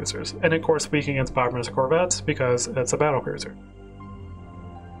battle cruisers, and of course weak against bombers and corvettes because it's a battle cruiser.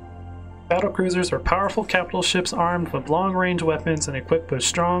 Battle cruisers are powerful capital ships armed with long-range weapons and equipped with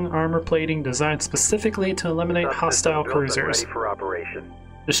strong armor plating designed specifically to eliminate hostile cruisers, Ready for operation.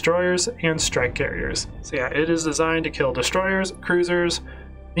 destroyers, and strike carriers. So yeah, it is designed to kill destroyers, cruisers,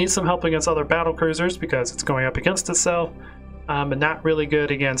 needs some help against other battle cruisers because it's going up against itself, but not really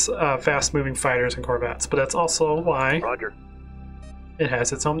good against fast-moving fighters and corvettes. But that's also why Roger. it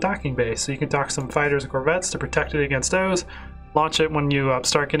has its own docking base, so you can dock some fighters and corvettes to protect it against those. Launch it when you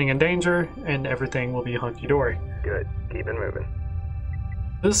start getting in danger, and everything will be hunky-dory. Good. Keep it moving.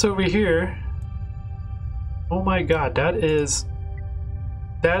 This over here, oh my god, that is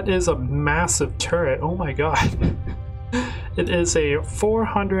a massive turret. Oh my god. It is a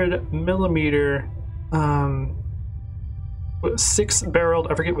 400 millimeter 6-barreled,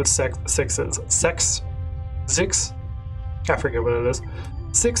 I forget what six is. Six? I forget what it is.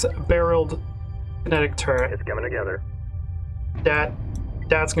 6-barreled kinetic turret. It's coming together.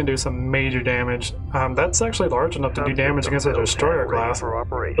 That's gonna do some major damage. That's actually large enough to do damage against a destroyer class.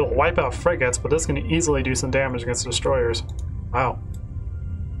 It'll wipe out frigates, but this can easily do some damage against destroyers. Wow.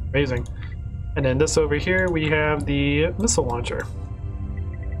 Amazing. And then this over here, we have the missile launcher.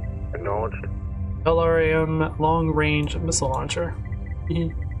 Acknowledged. LRAM long-range missile launcher.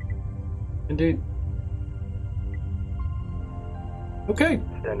 Indeed. Okay.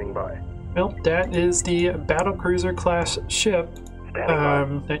 Standing by. Well, that is the battle cruiser class ship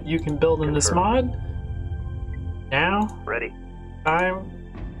that you can build in this mod. Now, Ready.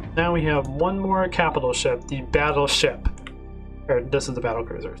 now we have 1 more capital ship, the battleship. Or this is the battle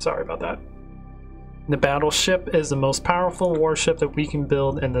cruiser. Sorry about that. The battleship is the most powerful warship that we can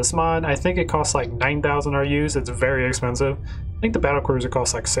build in this mod. I think it costs like 9,000 RUs. It's very expensive. I think the battle cruiser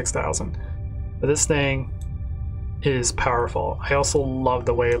costs like 6,000. But this thing is powerful. I also love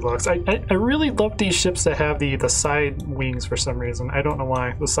the way it looks. I really love these ships that have the side wings for some reason. I don't know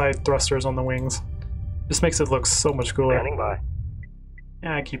why. The side thrusters on the wings just makes it look so much cooler. Standing by.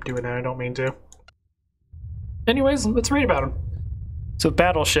 Yeah, I keep doing that. I don't mean to. Anyways, let's read about them. So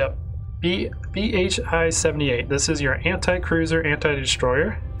battleship. BHI-78. This is your anti-cruiser,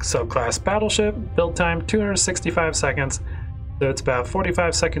 anti-destroyer subclass battleship. Build time 265 seconds. So it's about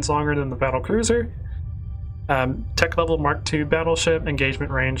 45 seconds longer than the battle cruiser. Tech level Mark II battleship,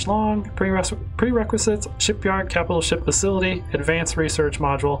 engagement range long, prerequisites, shipyard, capital ship facility, advanced research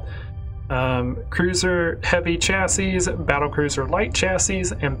module, cruiser heavy chassis, battlecruiser light chassis,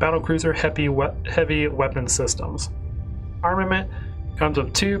 and battlecruiser heavy weapon systems. Armament comes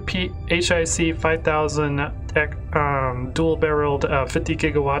with two HIC 5000 tech dual-barreled 50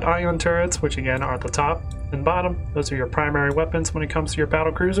 gigawatt ion turrets, which again are at the top and bottom. Those are your primary weapons when it comes to your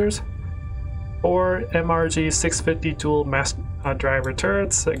battle cruisers. 4 MRG 650 dual mass driver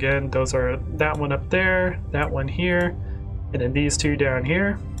turrets. Again, those are that one up there, that one here, and then these two down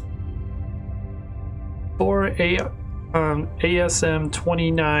here. 4 ASM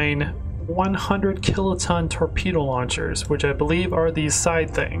 29 100 kiloton torpedo launchers, which I believe are these side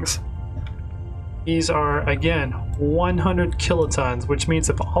things. These are, again, 100 kilotons, which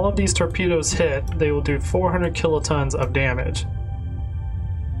means if all of these torpedoes hit, they will do 400 kilotons of damage.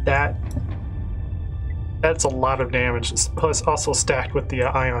 That's a lot of damage, plus also stacked with the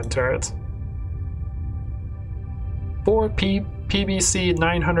ion turrets. 4 PBC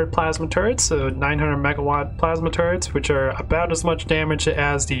 900 plasma turrets, so 900 megawatt plasma turrets, which are about as much damage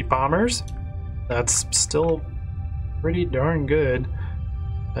as the bombers. That's still pretty darn good.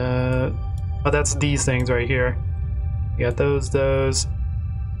 Oh, that's these things right here. You got those. There's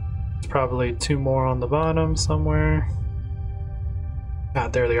probably 2 more on the bottom somewhere. Ah,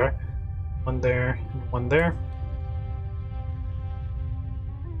 there they are. One there and one there.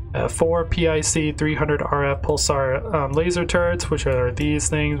 4 PIC 300 RF pulsar laser turrets, which are these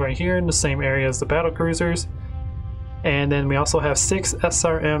things right here in the same area as the battle cruisers. And then we also have 6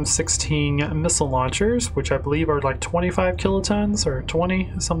 SRM 16 missile launchers, which I believe are like 25 kilotons or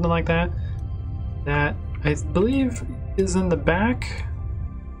 20, something like that. That I believe is in the back,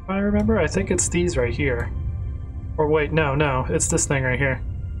 if I remember. I think it's these right here. Or wait, no, it's this thing right here.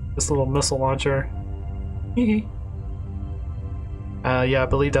 This little missile launcher. Yeah, I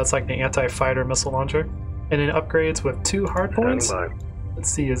believe that's like the anti-fighter missile launcher. And it upgrades with 2 hard points. Let's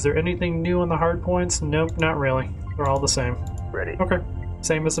see, is there anything new on the hard points? Nope, not really. They're all the same. Ready. Okay,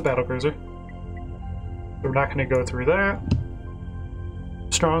 same as the battlecruiser. We're not going to go through that.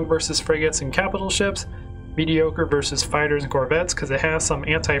 Strong versus frigates and capital ships. Mediocre versus fighters and corvettes, because it has some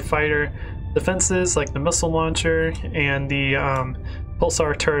anti-fighter defenses like the missile launcher, and the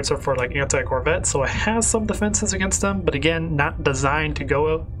pulsar turrets are for like anti-corvette, so it has some defenses against them, but again, not designed to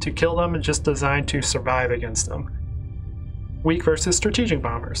go to kill them, it's just designed to survive against them. Weak versus strategic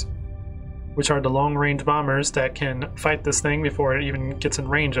bombers, which are the long-range bombers that can fight this thing before it even gets in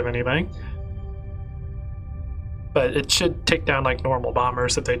range of anything. But it should take down like normal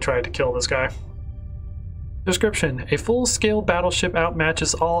bombers if they try to kill this guy. Description: a full-scale battleship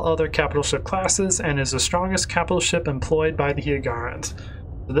outmatches all other capital ship classes and is the strongest capital ship employed by the Hiigarans.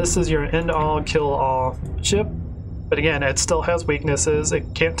 So this is your end-all, kill-all ship, but again, it still has weaknesses. It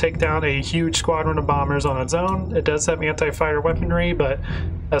can't take down a huge squadron of bombers on its own. It does have anti-fighter weaponry, but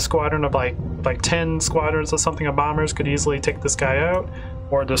a squadron of like 10 squadrons of something of bombers could easily take this guy out.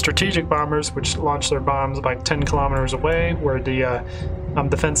 Or the strategic bombers, which launch their bombs like 10 kilometers away, where the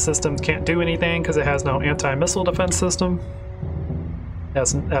defense systems can't do anything because it has no anti-missile defense system.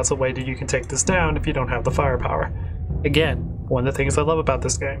 That's a way that you can take this down if you don't have the firepower. Again, one of the things I love about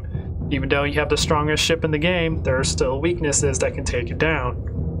this game. Even though you have the strongest ship in the game, there are still weaknesses that can take it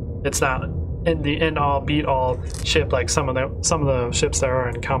down. It's not in the end-all, beat-all ship like some of the ships that are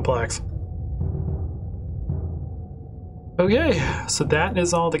in Complex. Okay, so that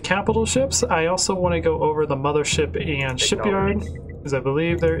is all the capital ships. I also want to go over the mothership and shipyard, because I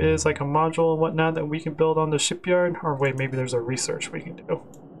believe there is like a module and whatnot that we can build on the shipyard. Or wait, maybe there's a research we can do.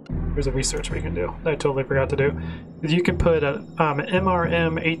 There's a research we can do that I totally forgot to do. You can put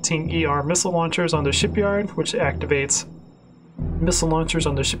MRM-18ER missile launchers on the shipyard, which activates missile launchers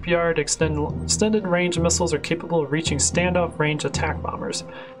on the shipyard. Extended range missiles are capable of reaching standoff range attack bombers.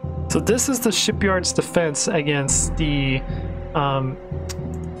 So this is the shipyard's defense against the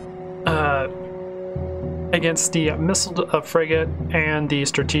missile frigate and the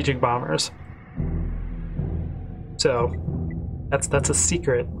strategic bombers. So that's a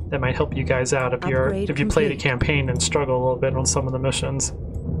secret that might help you guys out if you play the campaign and struggle a little bit on some of the missions.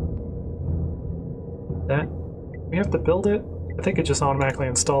 That we have to build it. I think it just automatically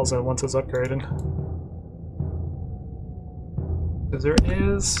installs it once it's upgraded. Because there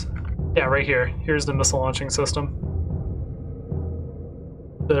is... yeah, right here. Here's the missile launching system.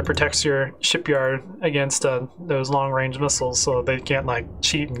 So it protects your shipyard against those long-range missiles, so they can't like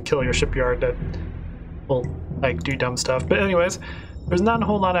cheat and kill your shipyard that will like do dumb stuff. But anyways, there's not a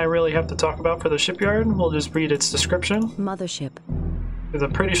whole lot I really have to talk about for the shipyard. We'll just read its description. Mothership. Because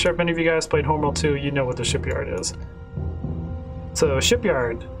I'm pretty sure if any of you guys played Homeworld 2, you know what the shipyard is. So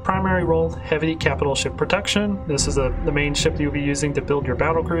shipyard, primary role, heavy capital ship protection. This is the main ship that you'll be using to build your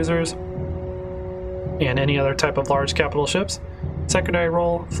battle cruisers and any other type of large capital ships. Secondary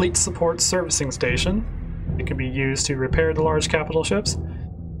role, fleet support servicing station. It can be used to repair the large capital ships.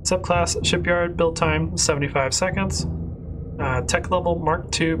 Subclass shipyard, build time 75 seconds. Tech level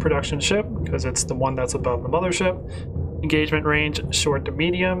Mark II production ship, because it's the one that's above the mothership. Engagement range short to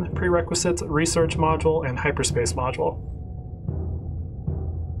medium. Prerequisites, research module and hyperspace module.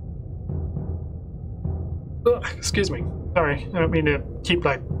 Ugh, excuse me. Sorry, I don't mean to keep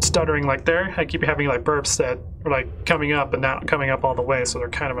like stuttering like there. I keep having like burps that are like coming up and not coming up all the way, so they're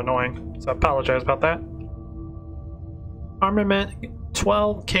kind of annoying. So I apologize about that. Armament,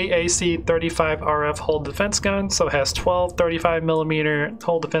 12 KAC 35 RF hull defense guns, so it has 12 35mm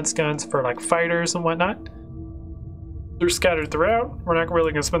hull defense guns for like fighters and whatnot. They're scattered throughout. We're not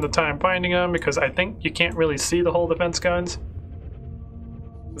really going to spend the time finding them because I think you can't really see the hull defense guns,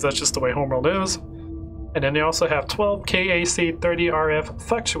 because that's just the way Homeworld is. And then they also have 12 KAC 30 RF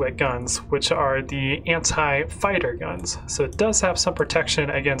fluctuate guns, which are the anti-fighter guns. So it does have some protection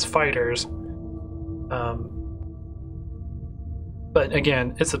against fighters. But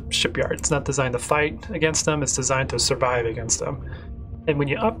again, it's a shipyard. It's not designed to fight against them, it's designed to survive against them. And when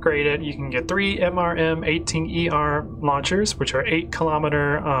you upgrade it, you can get 3 MRM-18ER launchers, which are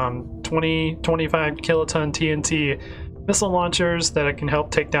 8-kilometer, 25 kiloton TNT missile launchers that can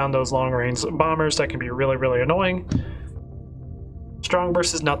help take down those long-range bombers that can be really, really annoying. Strong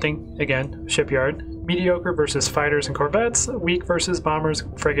versus nothing, again, shipyard. Mediocre versus fighters and corvettes. Weak versus bombers,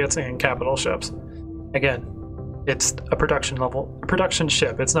 frigates, and capital ships. Again, it's a production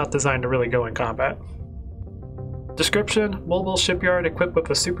ship. It's not designed to really go in combat. Description: mobile shipyard equipped with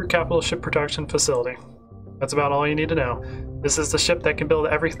a super capital ship production facility. That's about all you need to know. This is the ship that can build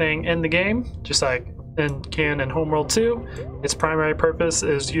everything in the game, just like in Homeworld 2. Its primary purpose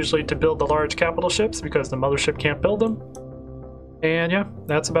is usually to build the large capital ships because the mothership can't build them. And yeah,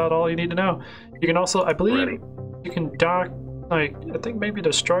 that's about all you need to know. You can also, I believe, you can dock, like, I think maybe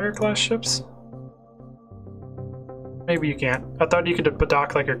destroyer class ships? Maybe you can't. I thought you could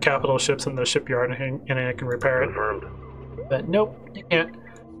dock like your capital ships in the shipyard and it can repair it. Confirmed. But nope, you can't.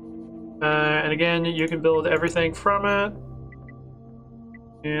 And again, you can build everything from it.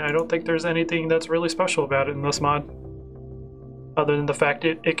 And I don't think there's anything that's really special about it in this mod, other than the fact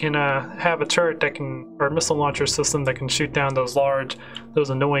it can have a turret that can, or a missile launcher system that can shoot down those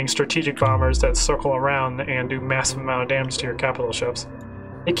annoying strategic bombers that circle around and do massive amount of damage to your capital ships.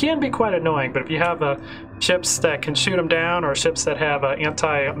 It can be quite annoying, but if you have ships that can shoot them down, or ships that have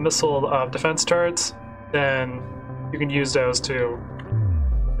anti-missile defense turrets, then you can use those to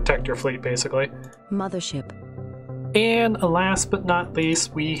protect your fleet, basically. Mothership. And last but not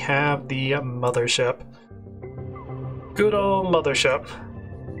least, we have the mothership. Good old mothership.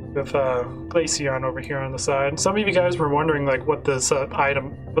 With Glaceon over here on the side. Some of you guys were wondering like what this icon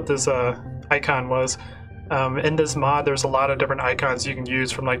was. In this mod, there's a lot of different icons you can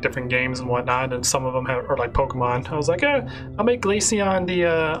use from like different games and whatnot, and some of them are like Pokemon. I was like, I'll make Glaceon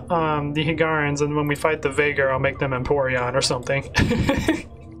the Hiigarans, and when we fight the Vagar, I'll make them Empoleon or something.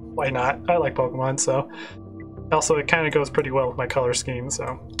 Why not? I like Pokemon, so. Also, it kind of goes pretty well with my color scheme, so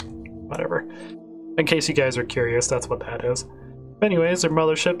whatever. In case you guys are curious, that's what that is. Anyways, their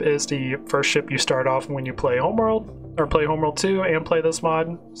mothership is the first ship you start off when you play Homeworld, or play Homeworld 2 and play this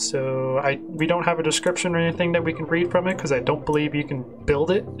mod. So we don't have a description or anything that we can read from it, because I don't believe you can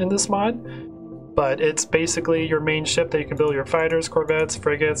build it in this mod. But it's basically your main ship that you can build your fighters, corvettes,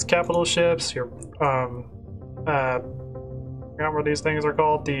 frigates, capital ships, your I forgot what these things are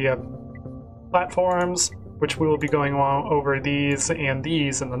called, the platforms, which we will be going over these and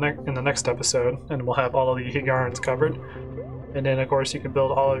these in the next episode, and we'll have all of the Hiigarans covered. And then of course you can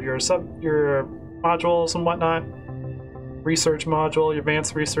build all of your modules and whatnot. Research module, your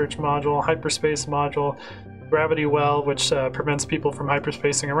advanced research module, hyperspace module, gravity well, which prevents people from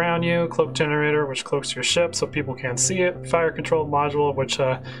hyperspacing around you, cloak generator, which cloaks your ship so people can't see it, fire control module, which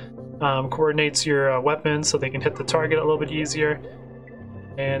coordinates your weapons so they can hit the target a little bit easier.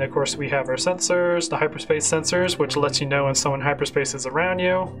 And of course we have our sensors, the hyperspace sensors, which lets you know when someone hyperspace is around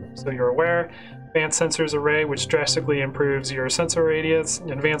you, so you're aware. Advanced sensors array, which drastically improves your sensor radius.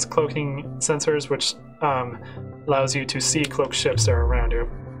 Advanced cloaking sensors, which allows you to see cloaked ships that are around you.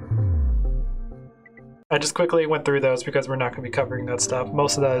 I just quickly went through those because we're not going to be covering that stuff.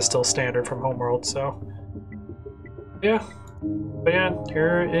 Most of that is still standard from Homeworld, so yeah. But yeah,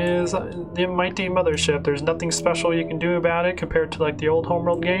 here is the mighty mothership. There's nothing special you can do about it compared to like the old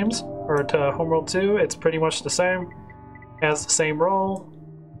Homeworld games, or to Homeworld 2. It's pretty much the same. has the same roll.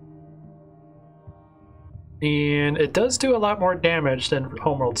 And it does do a lot more damage than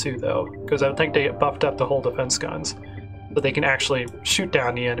Homeworld 2 though, because I think they buffed up the whole defense guns. So they can actually shoot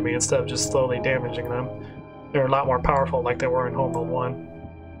down the enemy instead of just slowly damaging them. They're a lot more powerful like they were in Homeworld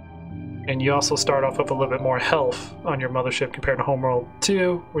 1. And you also start off with a little bit more health on your mothership compared to Homeworld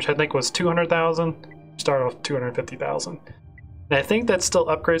 2, which I think was 200,000. Start off 250,000. And I think that still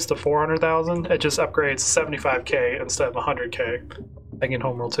upgrades to 400,000. It just upgrades 75k instead of 100k, like in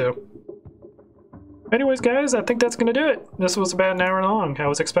Homeworld 2. Anyways, guys, I think that's going to do it. This was about an hour long. I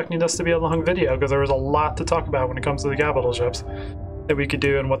was expecting this to be a long video because there was a lot to talk about when it comes to the capital ships that we could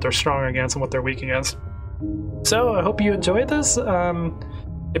do and what they're strong against and what they're weak against. So I hope you enjoyed this.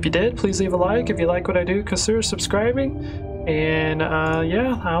 If you did, please leave a like. If you like what I do, consider subscribing. And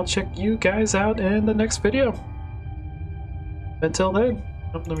yeah, I'll check you guys out in the next video. Until then,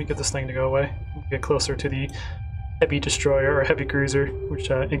 let me get this thing to go away. Get closer to the heavy destroyer or heavy cruiser,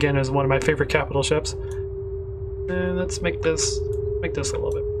 which again is one of my favorite capital ships. And let's make this a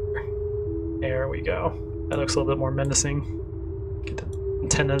little bit better. There we go. That looks a little bit more menacing. Get the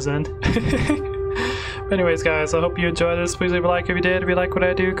antennas in. Anyways, guys, I hope you enjoyed this. Please leave a like if you did. If you like what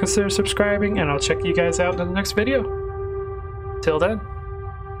I do, consider subscribing, and I'll check you guys out in the next video. Till then,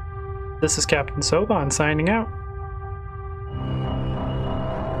 this is Captain Soban signing out.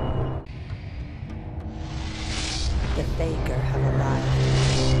 The Thier have arrived.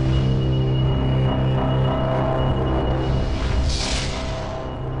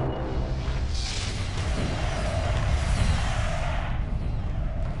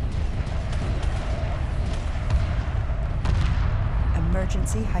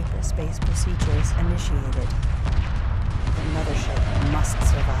 Emergency hyperspace procedures initiated. The mothership must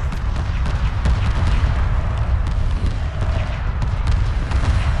survive.